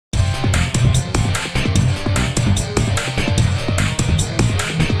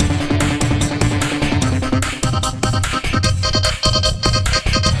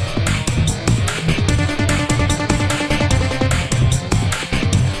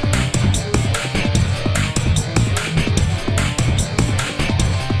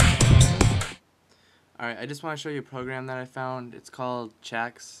Alright, I just want to show you a program that I found. It's called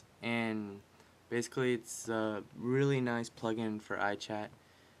Chax, and basically it's a really nice plugin for iChat.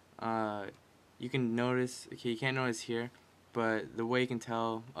 You can notice, okay, you can't notice here, but the way you can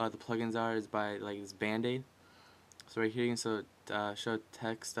tell the plugins are is by like this band-aid. So right here you can show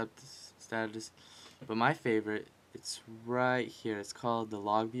text status, but my favorite, it's right here. It's called the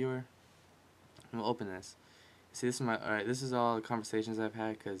log viewer. And we'll open this. See, this is alright, this is all the conversations I've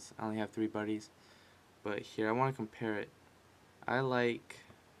had because I only have 3 buddies. But here, I want to compare it. I like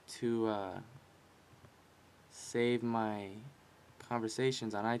to save my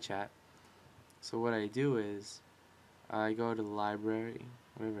conversations on iChat. So what I do is I go to the library,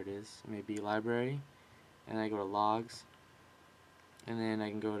 wherever it is, maybe library, and I go to logs, and then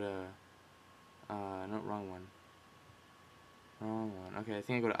I can go to no, wrong one. Okay, I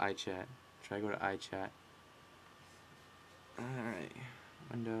think I go to iChat. Try to go to iChat. Alright,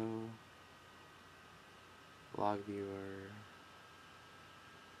 window, log viewer.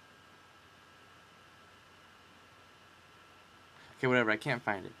 Okay, whatever, I can't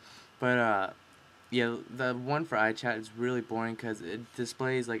find it. But yeah, the one for iChat is really boring because it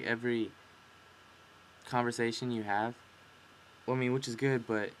displays like every conversation you have. Well, I mean, which is good,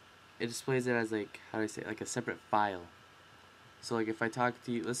 but it displays it as like, how do I say it, like a separate file. So like if I talk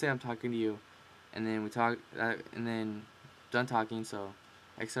to you, let's say I'm talking to you, and then we talk, and then done talking, so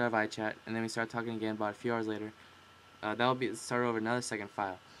I exit out of iChat, and then we start talking again about a few hours later. That'll be start over another second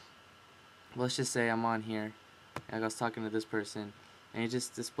file. Let's just say I'm on here, and I was talking to this person, and it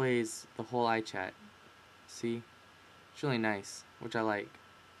just displays the whole iChat. See? It's really nice, which I like.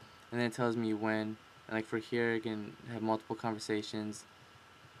 And then it tells me when, and like for here, I can have multiple conversations.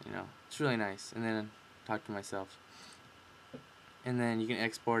 You know, it's really nice. And then talk to myself. And then you can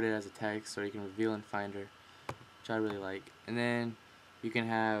export it as a text, or you can reveal in Finder, which I really like. And then you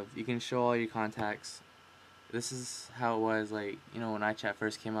can show all your contacts. This is how it was, like, you know, when iChat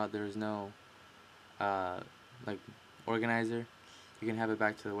first came out, there was no like organizer. You can have it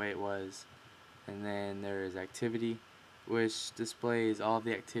back to the way it was. And then there is activity, which displays all of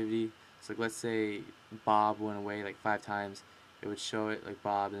the activity. So like, let's say Bob went away like 5 times, it would show it like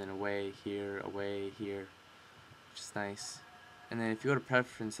Bob and then away here, which is nice. And then if you go to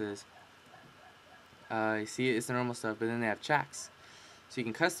preferences, you see it's the normal stuff, but then they have Chax, so you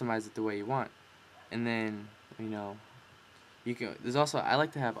can customize it the way you want. And then, you know, you can. There's also, I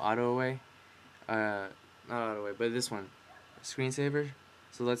like to have auto away, not auto away, but this one, screensaver.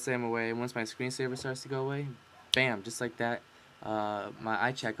 So let's say I'm away, and once my screensaver starts to go away, bam, just like that,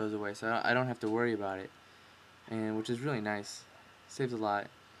 my iChat goes away, so I don't have to worry about it, and which is really nice. Saves a lot.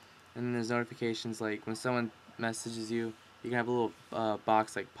 And then there's notifications, like when someone messages you, you can have a little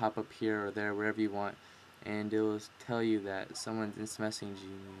box like pop up here or there, wherever you want, and it will tell you that someone's messaging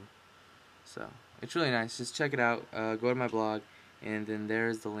you. So it's really nice. Just check it out. Go to my blog, and then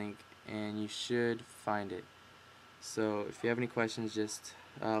there's the link, and you should find it. So if you have any questions, just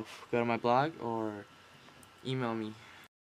go to my blog or email me.